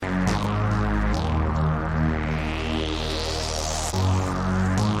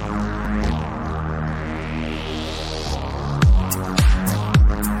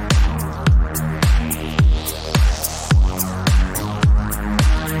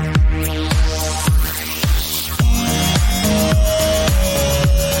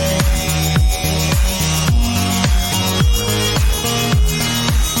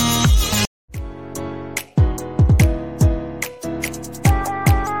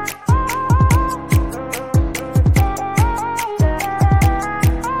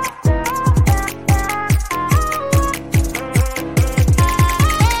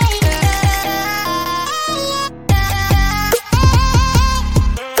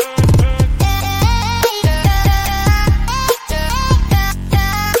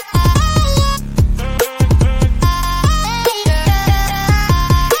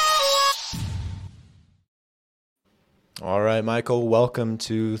Michael. Welcome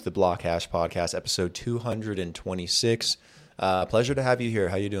to the Block Hash Podcast, episode 226. Pleasure to have you here.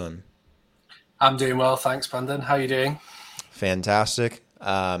 How you doing? I'm doing well, thanks, Brandon. How are you doing? Fantastic.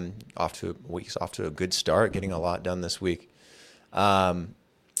 Week's off to a good start, getting a lot done this week. Um,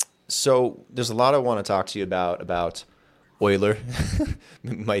 so there's a lot I want to talk to you about Euler.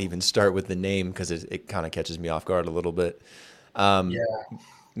 We might even start with the name because it kind of catches me off guard a little bit. Um, Yeah,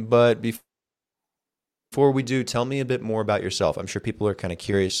 but before we do, tell me a bit more about yourself. I'm sure people are kind of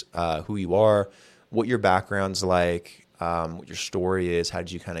curious who you are, what your background's like, what your story is. How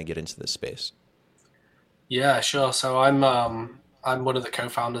did you kind of get into this space? yeah, sure. So I'm one of the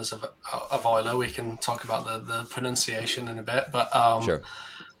co-founders of Euler. We can talk about the pronunciation in a bit, but Sure.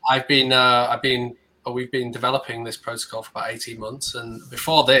 we've been developing this protocol for about 18 months, and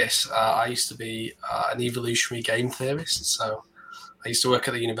before this, I used to be an evolutionary game theorist. So I used to work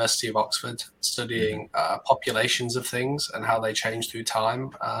at the University of Oxford Hmm. studying populations of things and how they change through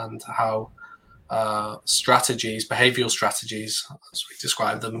time and how behavioral strategies, as we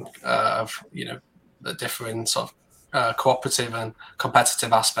describe them, of the different sort of cooperative and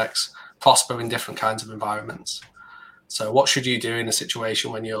competitive aspects prosper in different kinds of environments. So, what should you do in a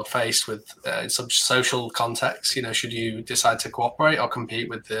situation when you're faced with some social context? Should you decide to cooperate or compete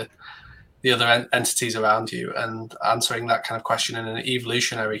with the other entities around you, and answering that kind of question in an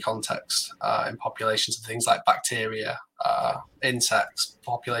evolutionary context in populations of things like bacteria, insects,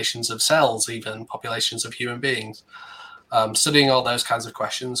 populations of cells, even populations of human beings. Studying all those kinds of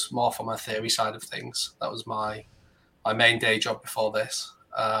questions more from a theory side of things. That was my main day job before this.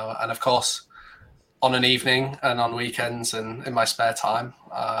 And of course, on an evening and on weekends and in my spare time,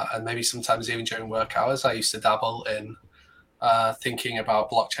 and maybe sometimes even during work hours, I used to dabble in thinking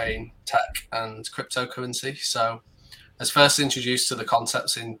about blockchain tech and cryptocurrency. So I was first introduced to the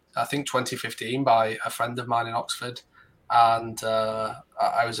concepts in, I think, 2015 by a friend of mine in Oxford. And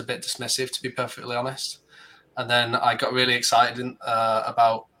I was a bit dismissive, to be perfectly honest. And then I got really excited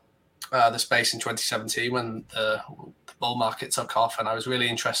about the space in 2017 when the bull market took off. And I was really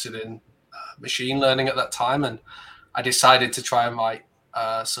interested in machine learning at that time. And I decided to try and write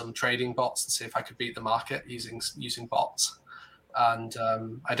some trading bots and see if I could beat the market using bots. And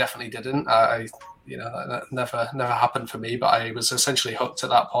I definitely didn't. That never happened for me. But I was essentially hooked at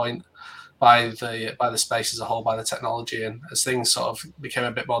that point by the space as a whole, by the technology. And as things sort of became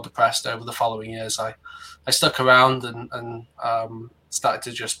a bit more depressed over the following years, I stuck around and started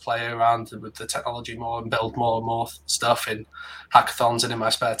to just play around with the technology more and build more and more stuff in hackathons and in my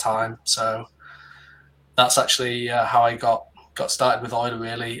spare time. So that's actually how I got started with Euler,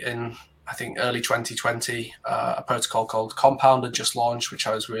 really, in I think early 2020. A protocol called Compound had just launched, which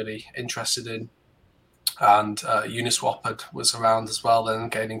I was really interested in, and Uniswap was around as well, then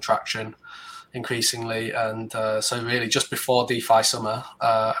gaining traction increasingly. And so really just before DeFi summer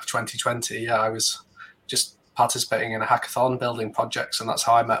of 2020, yeah, I was just participating in a hackathon, building projects, and that's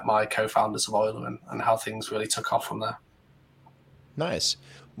how I met my co-founders of Euler, and how things really took off from there. Nice.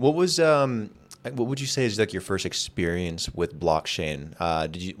 What was what would you say is like your first experience with blockchain?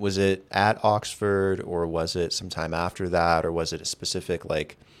 Was it at Oxford or was it sometime after that or was it a specific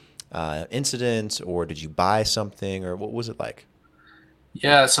like incident or did you buy something or what was it like?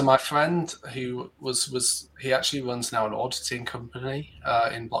 Yeah, so my friend who was he actually runs now an auditing company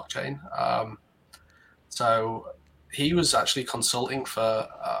in blockchain. So he was actually consulting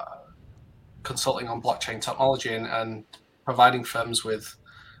on blockchain technology and providing firms with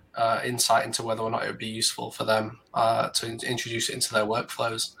insight into whether or not it would be useful for them to introduce it into their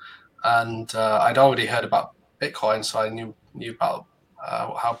workflows. And I'd already heard about Bitcoin, so I knew about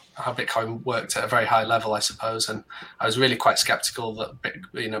how Bitcoin worked at a very high level, I suppose. And I was really quite skeptical that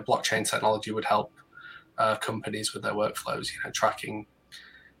blockchain technology would help companies with their workflows, tracking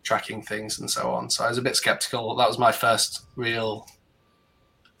things and so on. So I was a bit skeptical. That was my first real,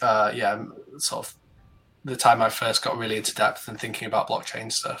 sort of the time I first got really into depth and thinking about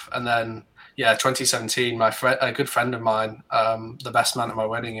blockchain stuff. And then, yeah, 2017, a good friend of mine, the best man at my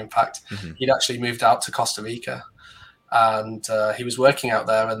wedding, in fact, Hmm. he'd actually moved out to Costa Rica, and he was working out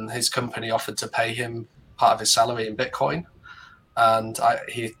there, and his company offered to pay him part of his salary in Bitcoin. And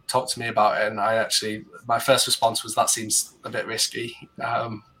he talked to me about it, and my first response was that seems a bit risky.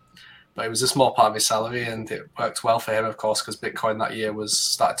 But it was a small part of his salary, and it worked well for him, of course, because Bitcoin that year was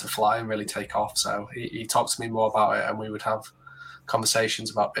starting to fly and really take off. So he talked to me more about it, and we would have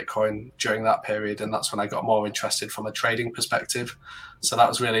conversations about Bitcoin during that period. And that's when I got more interested from a trading perspective. So that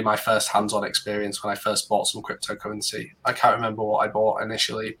was really my first hands-on experience when I first bought some cryptocurrency. I can't remember what I bought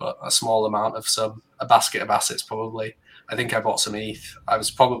initially, but a small amount of a basket of assets probably. I think I bought some ETH. I was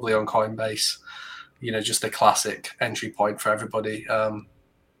probably on Coinbase. just a classic entry point for everybody.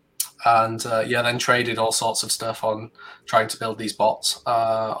 Then traded all sorts of stuff on trying to build these bots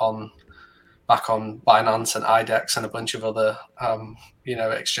back on Binance and IDEX and a bunch of other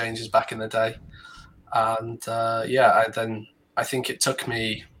exchanges back in the day. And I think it took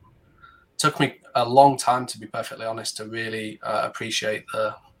me a long time, to be perfectly honest, to really appreciate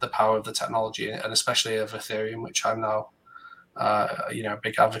the power of the technology, and especially of Ethereum, which I'm now a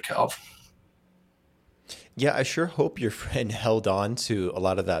big advocate of. Yeah, I sure hope your friend held on to a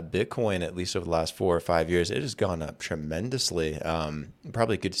lot of that Bitcoin, at least over the last 4 or 5 years. It has gone up tremendously.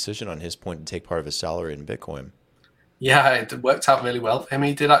 Probably a good decision on his point to take part of his salary in Bitcoin. Yeah, it worked out really well for him.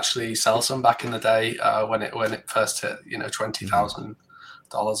 He did actually sell some back in the day when it first hit, $20,000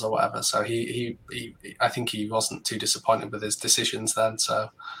 or whatever. So I think he wasn't too disappointed with his decisions then. So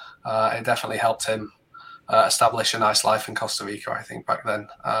it definitely helped him establish a nice life in Costa Rica, I think, back then.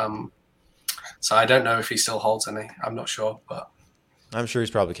 So I don't know if he still holds any. I'm not sure, but I'm sure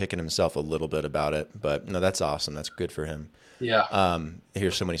he's probably kicking himself a little bit about it. But no, that's awesome. That's good for him. Yeah. I hear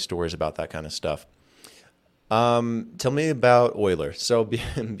so many stories about that kind of stuff. Tell me about Euler. So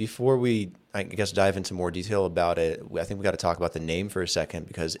before we, I guess, dive into more detail about it, I think we got to talk about the name for a second,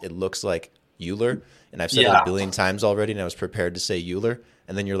 because it looks like Euler, and I've said it a billion times already, and I was prepared to say Euler,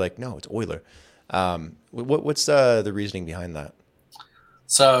 and then you're like, no, it's Euler. What's the reasoning behind that?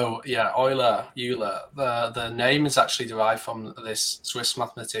 So yeah, Euler. The name is actually derived from this Swiss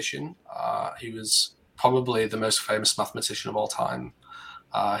mathematician. He was probably the most famous mathematician of all time.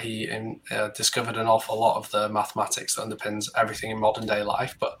 He discovered an awful lot of the mathematics that underpins everything in modern day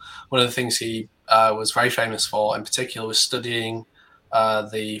life. But one of the things he was very famous for, in particular, was studying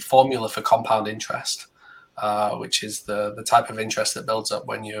the formula for compound interest, which is the type of interest that builds up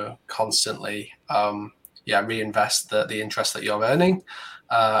when you constantly reinvest the interest that you're earning.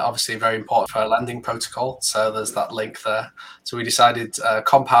 Obviously very important for a lending protocol. So there's that link there. So we decided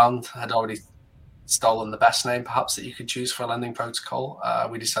Compound had already stolen the best name perhaps that you could choose for a lending protocol.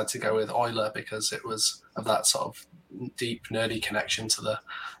 We decided to go with Euler because it was of that sort of deep nerdy connection to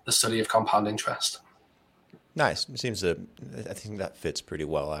the study of compound interest. Nice. It seems I think that fits pretty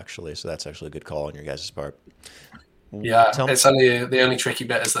well, actually. So that's actually a good call on your guys' part. Yeah, it's only the only tricky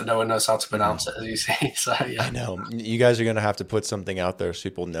bit is that no one knows how to pronounce it, as you see. So yeah, I know you guys are going to have to put something out there so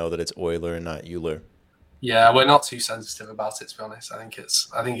people know that it's Euler and not Euler. Yeah, we're not too sensitive about it, to be honest. I think it's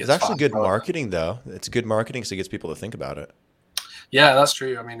actually good marketing, though. It's good marketing, so it gets people to think about it. Yeah, that's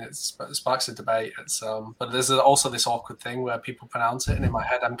true. I mean, it sparks a debate. But there's also this awkward thing where people pronounce it, and in my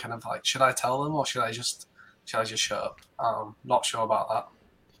head, I'm kind of like, should I tell them or should I just shut up? Not sure about that.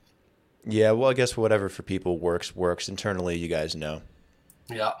 Yeah, well, I guess whatever for people works. Internally, you guys know.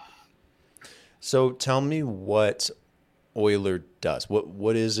 Yeah. So tell me what Euler does.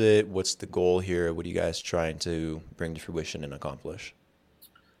 What is it? What's the goal here? What are you guys trying to bring to fruition and accomplish?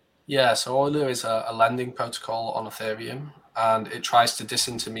 Yeah, so Euler is a lending protocol on Ethereum, and it tries to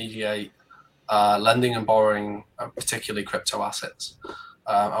disintermediate lending and borrowing, particularly crypto assets.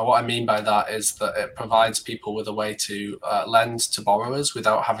 And what I mean by that is that it provides people with a way to lend to borrowers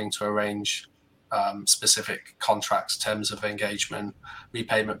without having to arrange specific contracts, terms of engagement,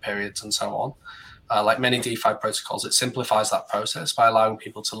 repayment periods, and so on. Like many DeFi protocols, it simplifies that process by allowing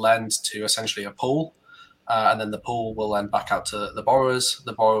people to lend to essentially a pool, and then the pool will lend back out to the borrowers.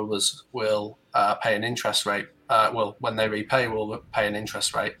 The borrowers will pay an interest rate. When they repay, will pay an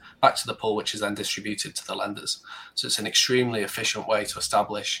interest rate back to the pool, which is then distributed to the lenders. So it's an extremely efficient way to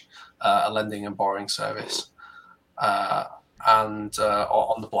establish a lending and borrowing service on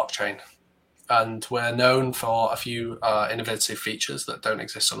the blockchain. And we're known for a few innovative features that don't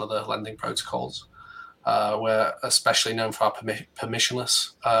exist on other lending protocols. We're especially known for our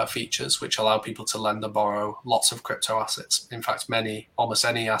permissionless features, which allow people to lend and borrow lots of crypto assets. In fact, almost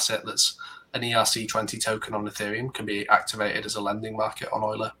any asset that's an ERC20 token on Ethereum can be activated as a lending market on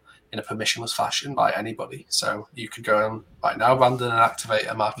Euler in a permissionless fashion by anybody. So you could go on right now, Brandon, and activate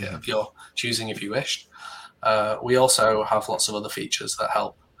a market of your choosing if you wished. We also have lots of other features that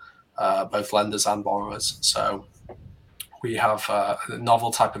help both lenders and borrowers. So we have a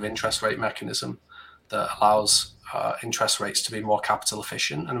novel type of interest rate mechanism that allows interest rates to be more capital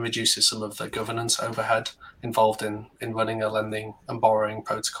efficient and reduces some of the governance overhead involved in running a lending and borrowing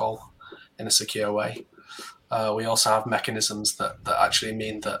protocol in a secure way. We also have mechanisms that actually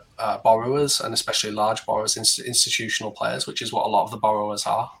mean that borrowers, and especially large borrowers, institutional players, which is what a lot of the borrowers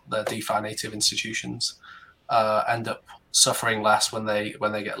are, they're DeFi native institutions, end up suffering less when they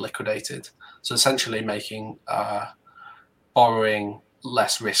get liquidated. So essentially making borrowing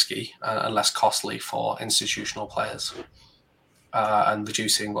less risky and less costly for institutional players. and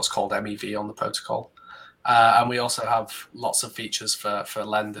reducing what's called MEV on the protocol. And we also have lots of features for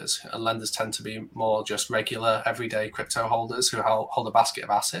lenders. And lenders tend to be more just regular, everyday crypto holders who hold a basket of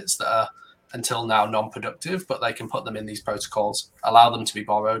assets that are until now non-productive, but they can put them in these protocols, allow them to be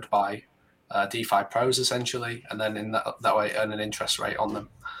borrowed by DeFi pros essentially, and then in that way earn an interest rate on them,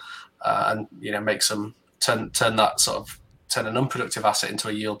 and make some turn an unproductive asset into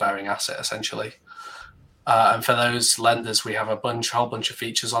a yield-bearing asset essentially. And for those lenders, we have a whole bunch of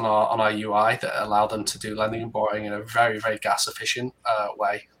features on our UI that allow them to do lending and borrowing in a very, very gas efficient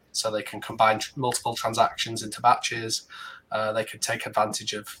way. So they can combine multiple transactions into batches. They can take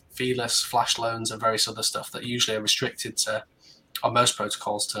advantage of feeless, flash loans, and various other stuff that usually are restricted to, on most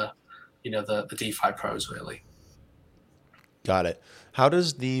protocols, to the DeFi pros really. Got it. How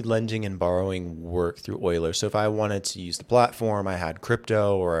does the lending and borrowing work through Euler? So if I wanted to use the platform, I had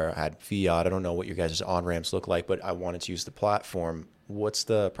crypto or I had fiat, I don't know what your guys' on-ramps look like, but I wanted to use the platform. What's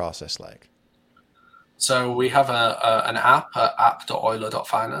the process like? So we have an app at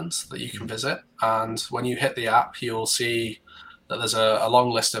app.euler.finance that you can visit. And when you hit the app, you'll see that there's a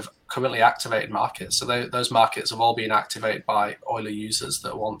long list of currently activated markets. So those markets have all been activated by Euler users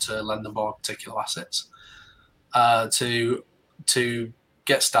that want to lend and borrow particular assets. To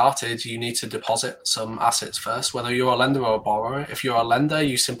get started, you need to deposit some assets first, whether you're a lender or a borrower. If you're a lender,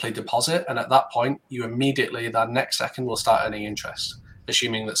 you simply deposit, and at that point, you immediately, that next second, will start earning interest,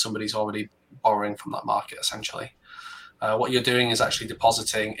 assuming that somebody's already borrowing from that market, essentially. What you're doing is actually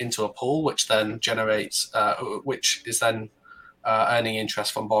depositing into a pool, which then generates, which is then earning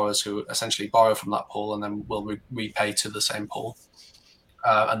interest from borrowers who essentially borrow from that pool and then will repay to the same pool.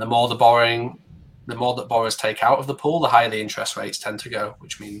 And the more that borrowers take out of the pool, the higher the interest rates tend to go,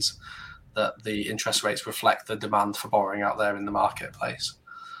 which means that the interest rates reflect the demand for borrowing out there in the marketplace.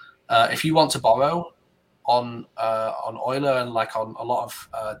 If you want to borrow on Euler and like on a lot of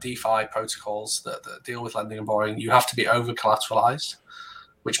DeFi protocols that deal with lending and borrowing, you have to be over collateralized,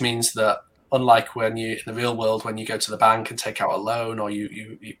 which means that unlike when you in the real world, when you go to the bank and take out a loan or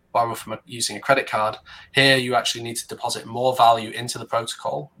you borrow from using a credit card, here you actually need to deposit more value into the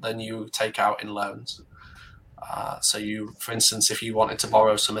protocol than you take out in loans. So for instance, if you wanted to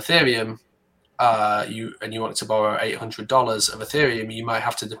borrow some Ethereum, you wanted to borrow $800 of Ethereum, you might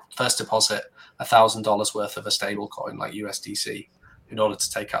have to first deposit $1,000 worth of a stable coin like USDC in order to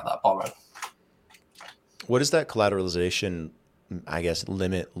take out that borrow. What does that collateralization, I guess,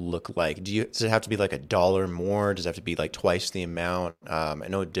 limit look like? Does it have to be like $1 more? Does it have to be like twice the amount? I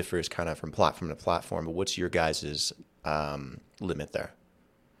know it differs kind of from platform to platform, but what's your guys' limit there?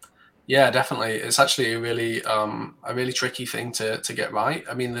 Yeah, definitely. It's actually a really tricky thing to get right.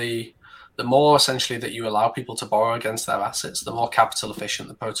 I mean, the more essentially that you allow people to borrow against their assets, the more capital efficient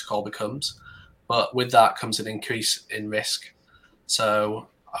the protocol becomes. But with that comes an increase in risk. So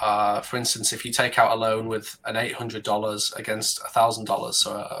for instance, if you take out a loan with an $800 against $1,000,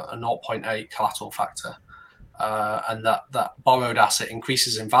 so a 0.8 collateral factor, and that borrowed asset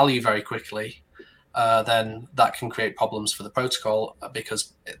increases in value very quickly, then that can create problems for the protocol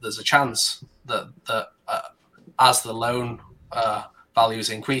because there's a chance that as the loan value is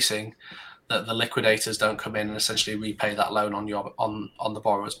increasing, that the liquidators don't come in and essentially repay that loan on the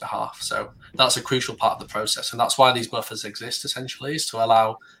borrower's behalf. So that's a crucial part of the process, and that's why these buffers exist. Essentially, is to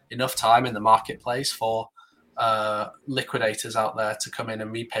allow enough time in the marketplace for liquidators out there to come in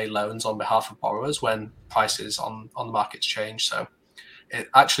and repay loans on behalf of borrowers when prices on the markets change. So it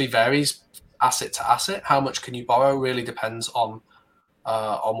actually varies asset to asset. How much can you borrow really depends on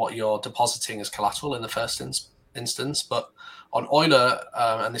what you're depositing as collateral in the first instance, but on Euler,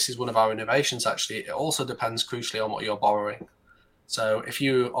 and this is one of our innovations actually, it also depends crucially on what you're borrowing. So if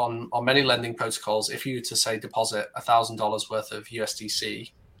you, on many lending protocols, if you to say deposit $1,000 worth of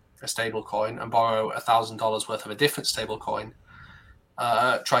USDC, a stable coin, and borrow $1,000 worth of a different stable coin,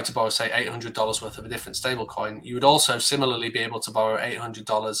 try to borrow say $800 worth of a different stable coin, you would also similarly be able to borrow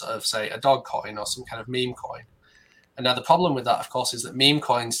 $800 of say a dog coin or some kind of meme coin. And now the problem with that, of course, is that meme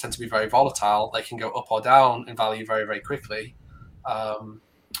coins tend to be very volatile. They can go up or down in value very, very quickly.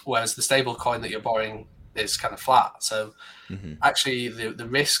 Whereas the stable coin that you're borrowing is kind of flat. So actually the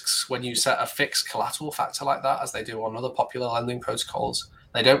risks when you set a fixed collateral factor like that, as they do on other popular lending protocols,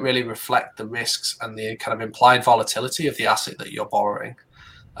 they don't really reflect the risks and the kind of implied volatility of the asset that you're borrowing.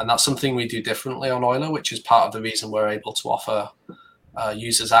 And that's something we do differently on Euler, which is part of the reason we're able to offer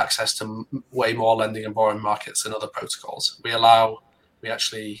users access to way more lending and borrowing markets than other protocols. We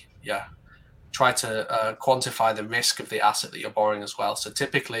actually try to quantify the risk of the asset that you're borrowing as well. So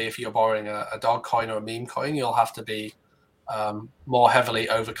typically, if you're borrowing a dog coin or a meme coin, you'll have to be more heavily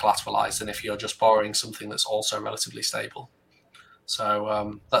over collateralized than if you're just borrowing something that's also relatively stable.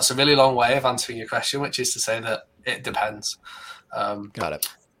 So that's a really long way of answering your question, which is to say that it depends. Got it.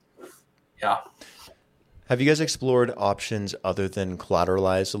 Yeah. Have you guys explored options other than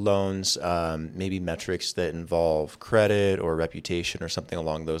collateralized loans, maybe metrics that involve credit or reputation or something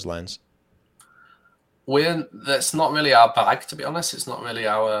along those lines? That's not really our bag, to be honest. It's not really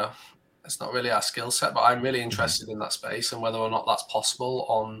our skill set, but I'm really Hmm. interested in that space and whether or not that's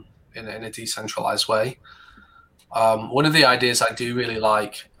possible in a decentralized way. One of the ideas I do really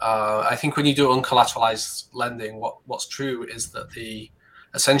like, I think when you do uncollateralized lending, what's true is that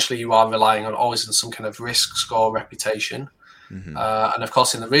essentially you are relying on always on some kind of risk score reputation. Hmm. And of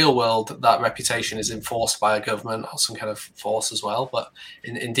course, in the real world, that reputation is enforced by a government or some kind of force as well. But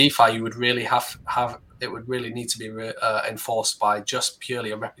in DeFi, you would really have it would really need to be enforced by just purely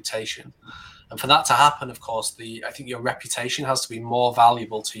a reputation. And for that to happen, of course, I think your reputation has to be more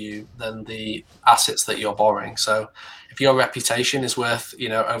valuable to you than the assets that you're borrowing. So if your reputation is worth,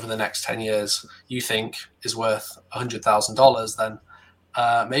 over the next 10 years, you think is worth $100,000, then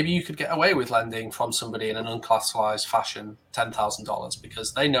maybe you could get away with lending from somebody in an unclassified fashion $10,000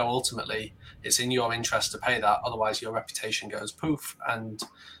 because they know ultimately it's in your interest to pay that. Otherwise, your reputation goes poof, and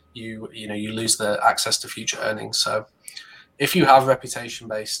you lose the access to future earnings. So if you have reputation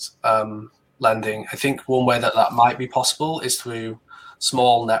based lending, I think one way that might be possible is through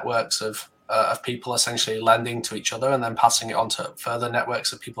small networks of people essentially lending to each other and then passing it on to further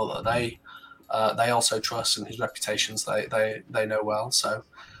networks of people that they also trust and whose reputations they know well. So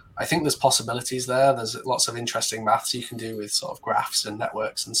I think there's possibilities there. There's lots of interesting maths you can do with sort of graphs and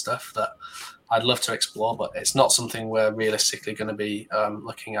networks and stuff that I'd love to explore, but it's not something we're realistically going to be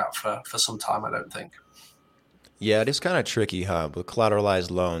looking at for some time, I don't think. Yeah, it is kind of tricky, huh? With collateralized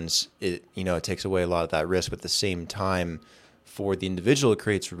loans, it takes away a lot of that risk, but at the same time, for the individual, it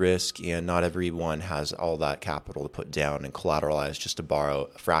creates risk, and not everyone has all that capital to put down and collateralize just to borrow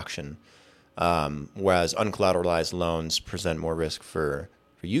a fraction. Whereas uncollateralized loans present more risk for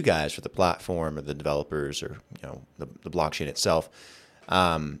you guys, for the platform or the developers or the blockchain itself.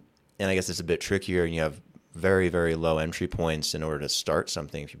 And I guess it's a bit trickier, and you have very, very low entry points in order to start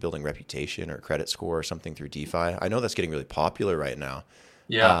something. If you're building reputation or credit score or something through DeFi, I know that's getting really popular right now.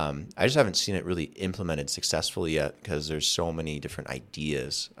 Yeah. I just haven't seen it really implemented successfully yet because there's so many different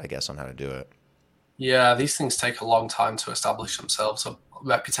ideas, I guess, on how to do it. Yeah, these things take a long time to establish themselves. So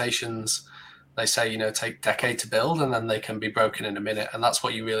reputations, they say, take decade to build, and then they can be broken in a minute. And that's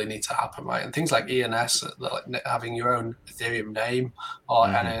what you really need to happen, right? And things like ENS, like having your own Ethereum name or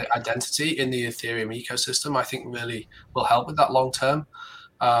Hmm. an identity in the Ethereum ecosystem, I think really will help with that long term.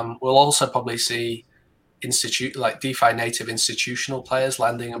 We'll also probably see like DeFi native institutional players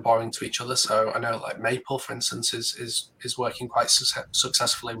lending and borrowing to each other. So I know like Maple, for instance, is working quite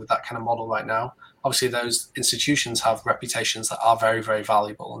successfully with that kind of model right now. Obviously, those institutions have reputations that are very, very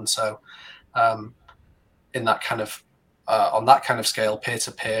valuable, and so um, in that kind of on that kind of scale,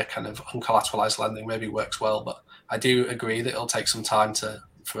 peer-to-peer kind of uncollateralized lending maybe works well. But I do agree that it'll take some time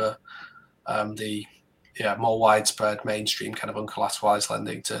for the more widespread mainstream kind of uncollateralized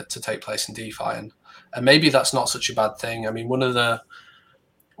lending to take place in DeFi, and maybe that's not such a bad thing. I mean, one of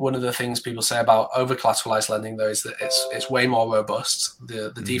the things people say about over collateralized lending though is that it's way more robust.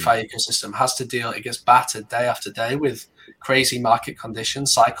 The Hmm. DeFi ecosystem has to deal; it gets battered day after day with crazy market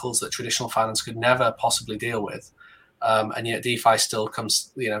conditions, cycles that traditional finance could never possibly deal with, and yet DeFi still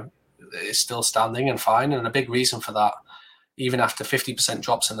comes, is still standing and fine. And a big reason for that, even after 50%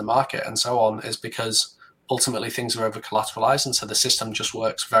 drops in the market and so on, is because ultimately things are over collateralized. And so the system just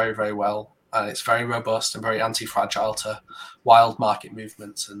works very, very well. And it's very robust and very anti fragile to wild market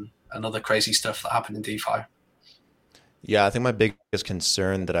movements and other crazy stuff that happen in DeFi. Yeah, I think my biggest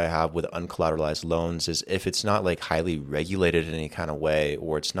concern that I have with uncollateralized loans is if it's not like highly regulated in any kind of way,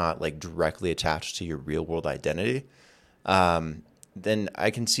 or it's not like directly attached to your real world identity. Then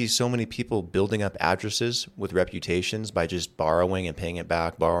I can see so many people building up addresses with reputations by just borrowing and paying it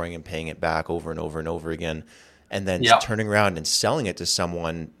back, borrowing and paying it back over and over and over again, and then Yeah. turning around and selling it to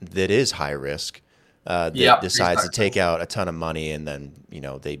someone that is high risk, that Yeah. decides to Exactly. take out a ton of money, and then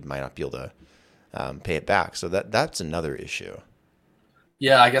they might not be able to pay it back. So that's another issue.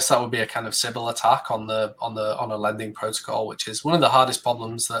 Yeah, I guess that would be a kind of Sybil attack on a lending protocol, which is one of the hardest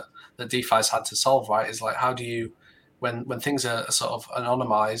problems that DeFi's had to solve. Right, is like how do you, when things are sort of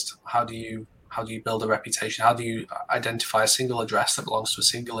anonymized, how do you build a reputation? How do you identify a single address that belongs to a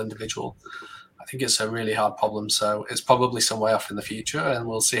single individual? I think it's a really hard problem. So it's probably some way off in the future, and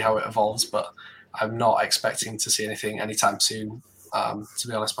we'll see how it evolves. But I'm not expecting to see anything anytime soon. To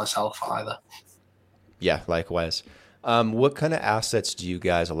be honest, myself either. Yeah, likewise. What kind of assets do you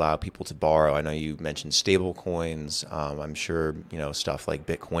guys allow people to borrow? I know you mentioned stable coins. I'm sure, stuff like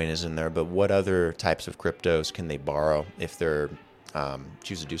Bitcoin is in there, but what other types of cryptos can they borrow if they're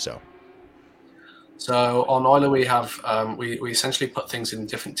choose to do so? So on Euler, we have we essentially put things in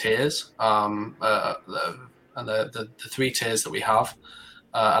different tiers, and the three tiers that we have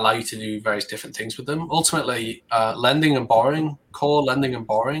allow you to do various different things with them. Ultimately, lending and borrowing, core lending and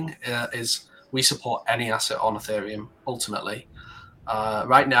borrowing is we support any asset on Ethereum. Ultimately,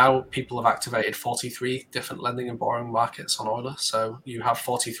 right now, people have activated 43 different lending and borrowing markets on Euler. So you have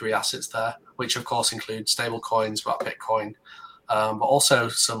 43 assets there, which of course include stable coins, like Bitcoin, but also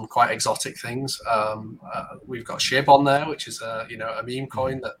some quite exotic things. We've got SHIB on there, which is a meme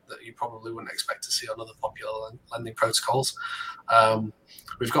coin that you probably wouldn't expect to see on other popular lending protocols.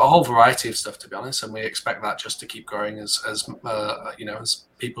 We've got a whole variety of stuff, to be honest, and we expect that just to keep growing as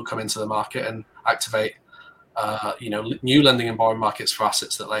people come into the market and activate new lending and borrowing markets for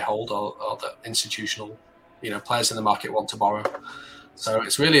assets that they hold or that institutional players in the market want to borrow. So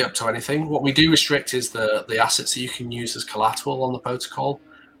it's really up to anything. What we do restrict is the assets that you can use as collateral on the protocol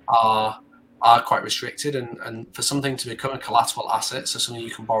are quite restricted. And for something to become a collateral asset, so something you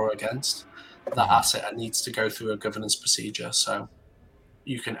can borrow against, that asset needs to go through a governance procedure. So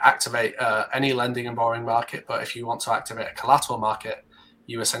you can activate any lending and borrowing market, but if you want to activate a collateral market,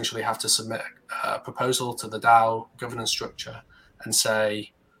 you essentially have to submit a proposal to the DAO governance structure and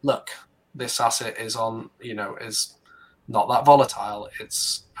say, look, this asset is not that volatile.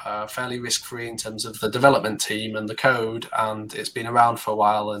 It's fairly risk-free in terms of the development team and the code, and it's been around for a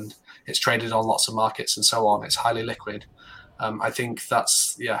while, and it's traded on lots of markets and so on. It's highly liquid. I think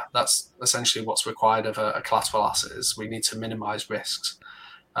that's essentially what's required of a collateral asset. Is we need to minimize risks.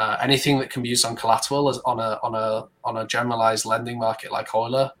 Anything that can be used on collateral on a generalized lending market like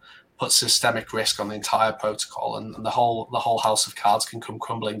Euler puts systemic risk on the entire protocol, and the whole house of cards can come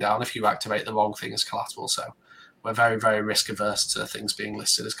crumbling down if you activate the wrong thing as collateral. So we're very, very risk averse to things being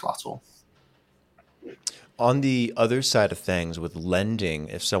listed as collateral. On the other side of things with lending,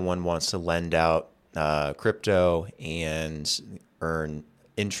 if someone wants to lend out crypto and earn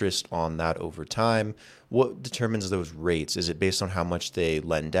interest on that over time, what determines those rates? Is it based on how much they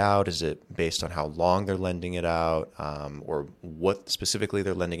lend out? Is it based on how long they're lending it out, or what specifically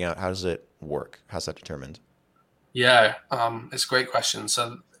they're lending out? How does it work? How's that determined? Yeah, it's a great question.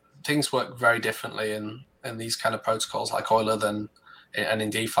 So things work very differently in these kind of protocols like Euler and in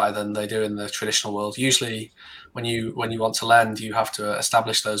DeFi than they do in the traditional world. Usually, when you want to lend, you have to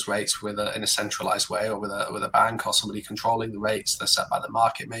establish those rates in a centralized way, or with a bank or somebody controlling the rates. They're set by the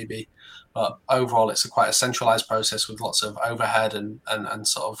market, maybe. But overall, it's quite a centralized process with lots of overhead and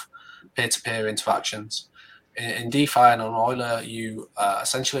sort of peer-to-peer interactions. In DeFi and on Euler, you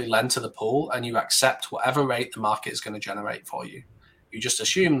essentially lend to the pool and you accept whatever rate the market is going to generate for you. You just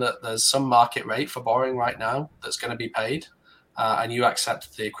assume that there's some market rate for borrowing right now that's going to be paid, and you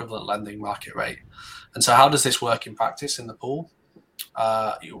accept the equivalent lending market rate. And so how does this work in practice in the pool?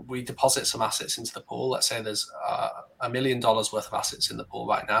 We deposit some assets into the pool. Let's say there's $1 million worth of assets in the pool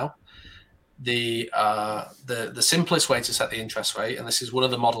right now. The simplest way to set the interest rate, and this is one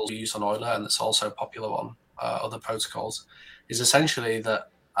of the models we use on Euler and that's also popular on other protocols, is essentially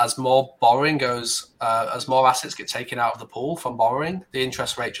that as more borrowing goes, as more assets get taken out of the pool from borrowing, the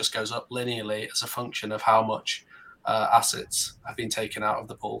interest rate just goes up linearly as a function of how much assets have been taken out of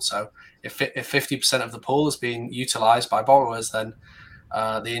the pool. So if 50% of the pool is being utilized by borrowers, then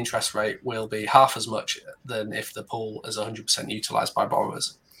the interest rate will be half as much than if the pool is 100% utilized by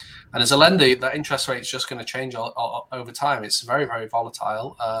borrowers. And as a lender, that interest rate is just going to change over time. It's very, very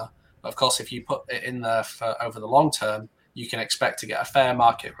volatile. But of course, if you put it in there for over the long term, you can expect to get a fair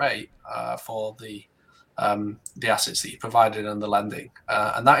market rate for the assets that you provided and the lending.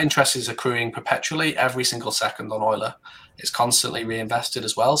 And that interest is accruing perpetually every single second on Euler. It's constantly reinvested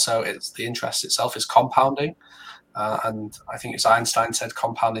as well. So the interest itself is compounding. And I think it's Einstein said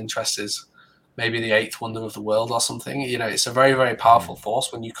compound interest is maybe the eighth wonder of the world or something. It's a very, very powerful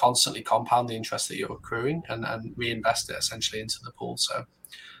force when you constantly compound the interest that you're accruing and reinvest it essentially into the pool. So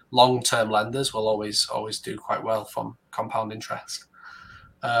long-term lenders will always do quite well from compound interest.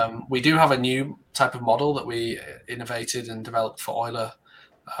 We do have a new type of model that we innovated and developed for Euler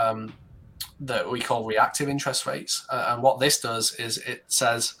that we call reactive interest rates. And what this does is it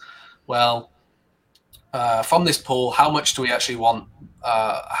says, well, from this pool, how much do we actually want?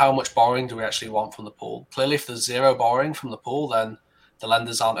 How much borrowing do we actually want from the pool? Clearly, if there's zero borrowing from the pool, then the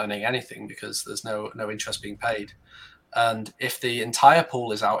lenders aren't earning anything because there's no interest being paid. And if the entire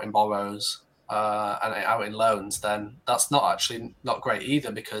pool is out in borrows and out in loans, then that's not great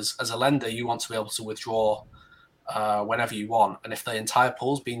either, because as a lender, you want to be able to withdraw whenever you want. And if the entire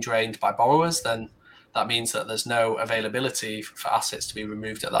pool's being drained by borrowers, then that means that there's no availability for assets to be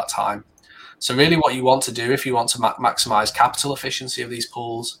removed at that time. So really what you want to do if you want to maximize capital efficiency of these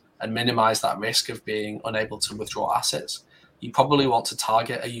pools and minimize that risk of being unable to withdraw assets, you probably want to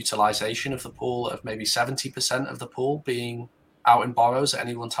target a utilization of the pool of maybe 70% of the pool being out in borrows at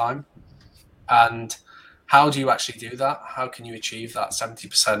any one time. And how do you actually do that? How can you achieve that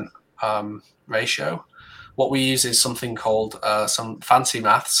 70% ratio? What we use is something called some fancy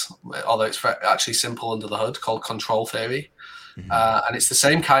maths, although it's actually simple under the hood, called control theory. Mm-hmm. And it's the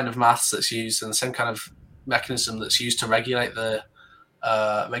same kind of maths that's used and the same kind of mechanism that's used to regulate the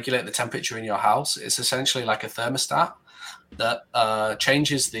temperature in your house. It's essentially like a thermostat that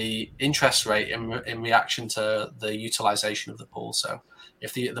changes the interest rate in reaction to the utilization of the pool. So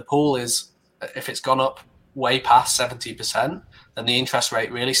if the pool if it's gone up way past 70%, then the interest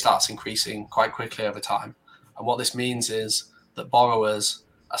rate really starts increasing quite quickly over time. And what this means is that borrowers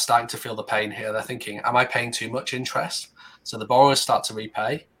are starting to feel the pain here. They're thinking, am I paying too much interest? So the borrowers start to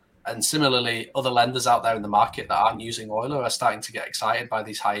repay. And similarly, other lenders out there in the market that aren't using Euler are starting to get excited by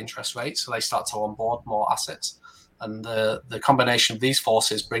these high interest rates. So they start to onboard more assets. And the combination of these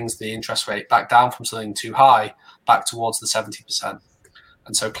forces brings the interest rate back down from something too high back towards the 70%.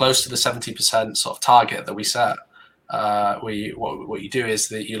 And so close to the 70% sort of target that we set, what you do is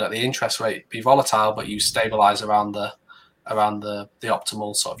that you let the interest rate be volatile, but you stabilize around the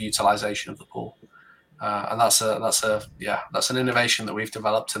optimal sort of utilization of the pool. And that's an innovation that we've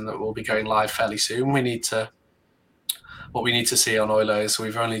developed and that will be going live fairly soon. What we need to see on Euler is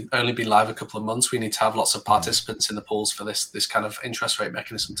we've only been live a couple of months. We need to have lots of participants in the pools for this kind of interest rate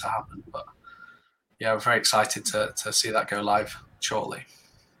mechanism to happen. But yeah, we're very excited to see that go live shortly.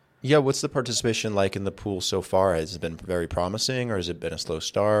 Yeah, what's the participation like in the pool so far? Has it been very promising, or has it been a slow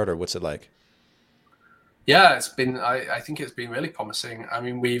start, or what's it like? Yeah, it's been. I think it's been really promising. I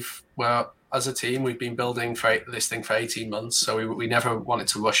mean, as a team, we've been building this thing for 18 months, so we never wanted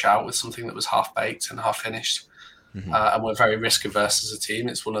to rush out with something that was half baked and half finished. Mm-hmm. And we're very risk averse as a team.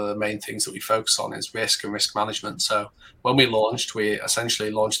 It's one of the main things that we focus on is risk and risk management. So when we essentially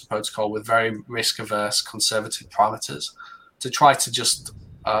launched the protocol with very risk averse, conservative parameters to try to just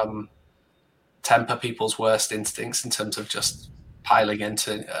temper people's worst instincts in terms of just piling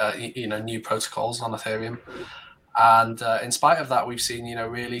into new protocols on Ethereum. And in spite of that, we've seen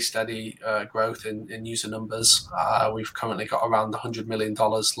really steady growth in user numbers. We've currently got around $100 million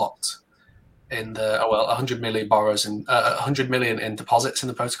locked in 100 million borrows and 100 million in deposits in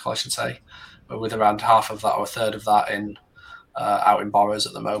the protocol, I should say, with around half of that or a third of that out in borrows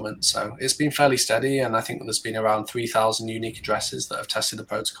at the moment. So it's been fairly steady, and I think there's been around 3,000 unique addresses that have tested the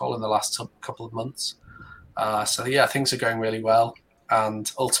protocol in the last couple of months. So yeah, things are going really well, and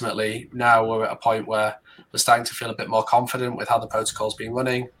ultimately now we're at a point where we're starting to feel a bit more confident with how the protocol's been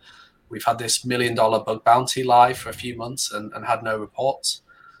running. We've had this $1 million bug bounty live for a few months and had no reports.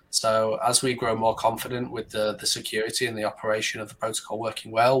 So as we grow more confident with the security and the operation of the protocol working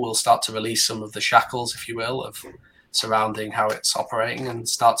well, we'll start to release some of the shackles, if you will, of surrounding how it's operating and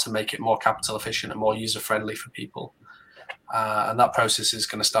start to make it more capital efficient and more user-friendly for people. And that process is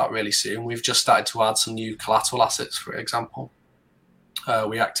going to start really soon. We've just started to add some new collateral assets, for example.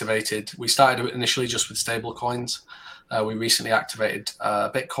 We started initially just with stable coins. We recently activated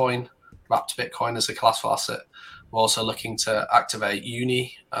Bitcoin, wrapped Bitcoin as a collateral asset. We're also looking to activate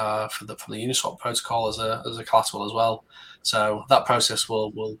Uni from the Uniswap protocol as a collateral as well. So that process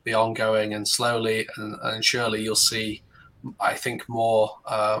will be ongoing, and slowly and surely you'll see, I think, more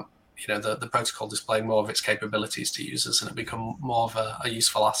the protocol displaying more of its capabilities to users, and it become more of a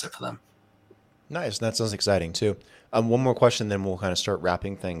useful asset for them. Nice. That sounds exciting too. One more question, then we'll kind of start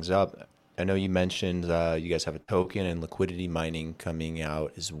wrapping things up. I know you mentioned you guys have a token and liquidity mining coming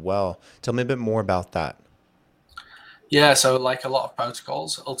out as well. Tell me a bit more about that. Yeah, so like a lot of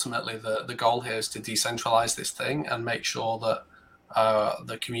protocols, ultimately the goal here is to decentralize this thing and make sure that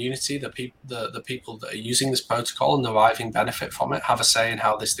the community, the people that are using this protocol and deriving benefit from it have a say in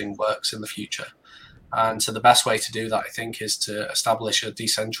how this thing works in the future. And so the best way to do that, I think, is to establish a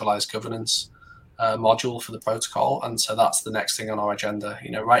decentralized governance module for the protocol. And so that's the next thing on our agenda.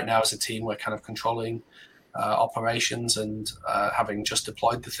 Right now as a team, we're kind of controlling operations and having just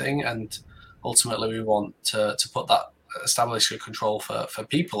deployed the thing. And ultimately we want to establish a control for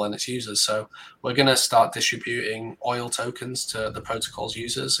people and its users. So we're going to start distributing oil tokens to the protocol's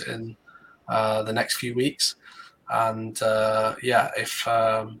users in the next few weeks. And if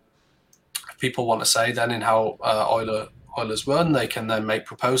people want to say then in how Euler's run, they can then make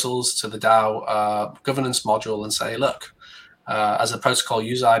proposals to the DAO governance module and say, look, As a protocol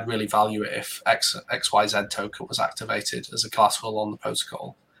user, I'd really value it if XYZ token was activated as a collateral on the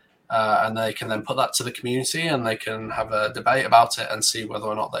protocol. And they can then put that to the community, and they can have a debate about it and see whether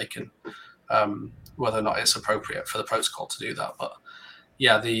or not they can, whether or not it's appropriate for the protocol to do that. But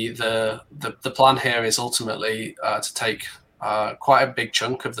yeah, the plan here is ultimately to take quite a big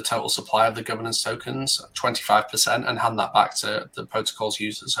chunk of the total supply of the governance tokens, 25%, and hand that back to the protocol's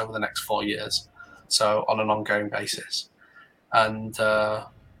users over the next 4 years. So on an ongoing basis. And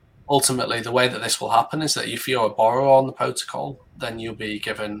ultimately, the way that this will happen is that if you're a borrower on the protocol, then you'll be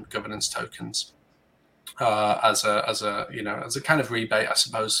given governance tokens as a kind of rebate, I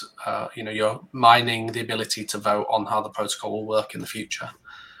suppose. You're mining the ability to vote on how the protocol will work in the future,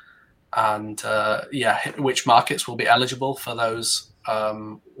 and which markets will be eligible for those.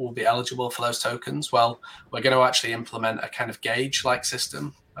 Tokens. Well, we're going to actually implement a kind of gauge-like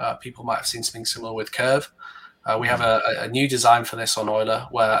system. People might have seen something similar with Curve. We have a new design for this on Euler,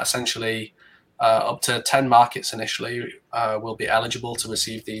 where essentially up to 10 markets initially will be eligible to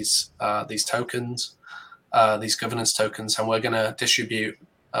receive these tokens, these governance tokens, and we're going to distribute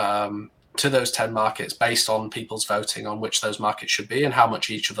to those 10 markets based on people's voting on which those markets should be and how much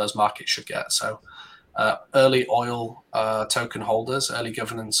each of those markets should get. So early oil token holders, early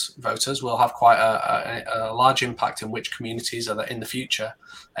governance voters will have quite a large impact in which communities are in the future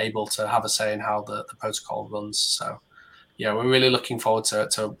able to have a say in how the protocol runs. So yeah, we're really looking forward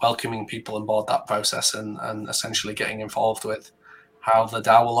to welcoming people on board that process and essentially getting involved with how the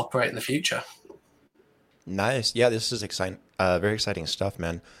DAO will operate in the future. Nice. Yeah, this is exciting. Very exciting stuff,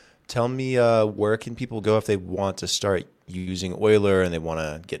 man. Tell me, where can people go if they want to start using Euler and they want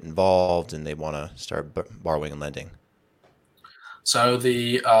to get involved and they want to start borrowing and lending? So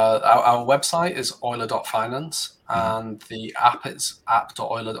our website is euler.finance, and the app is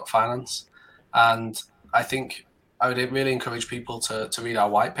app.euler.finance. And I think I would really encourage people to read our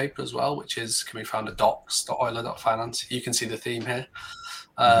white paper as well, which can be found at docs.euler.finance. You can see the theme here.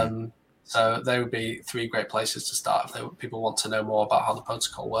 So they would be 3 great places to start if people want to know more about how the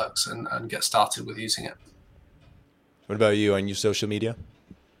protocol works and get started with using it. What about you? On your social media?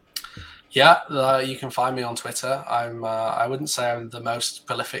 Yeah, you can find me on Twitter. I wouldn't say I'm the most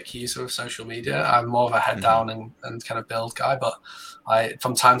prolific user of social media. I'm more of a head down and kind of build guy, but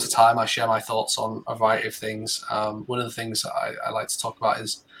from time to time I share my thoughts on a variety of things. One of the things that I like to talk about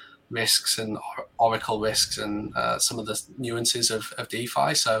is risks and Oracle risks and some of the nuances of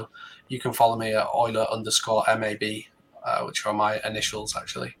DeFi. So you can follow me at Euler_MAB, which are my initials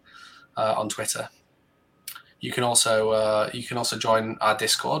actually, on Twitter. You can also join our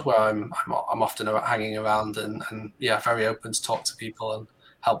Discord, where I'm often hanging around and very open to talk to people and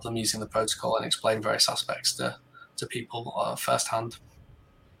help them using the protocol and explain various aspects to people firsthand.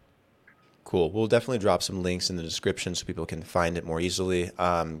 Cool. We'll definitely drop some links in the description so people can find it more easily.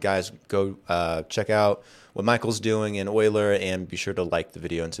 Guys, go check out what Michael's doing in Euler, and be sure to like the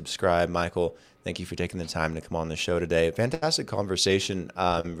video and subscribe. Michael, thank you for taking the time to come on the show today. Fantastic conversation.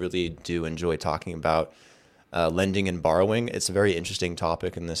 Really do enjoy talking about lending and borrowing. It's a very interesting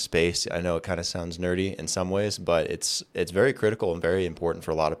topic in this space. I know it kind of sounds nerdy in some ways, but it's very critical and very important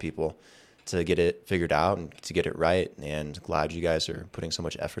for a lot of people to get it figured out and to get it right. And glad you guys are putting so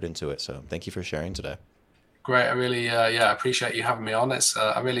much effort into it. So thank you for sharing today. Great. I really appreciate you having me on.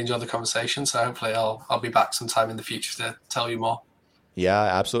 I really enjoyed the conversation. So hopefully I'll be back sometime in the future to tell you more. Yeah,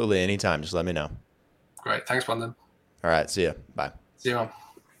 absolutely. Anytime. Just let me know. Great. Thanks, Brandon. All right. See ya. Bye. See you, man.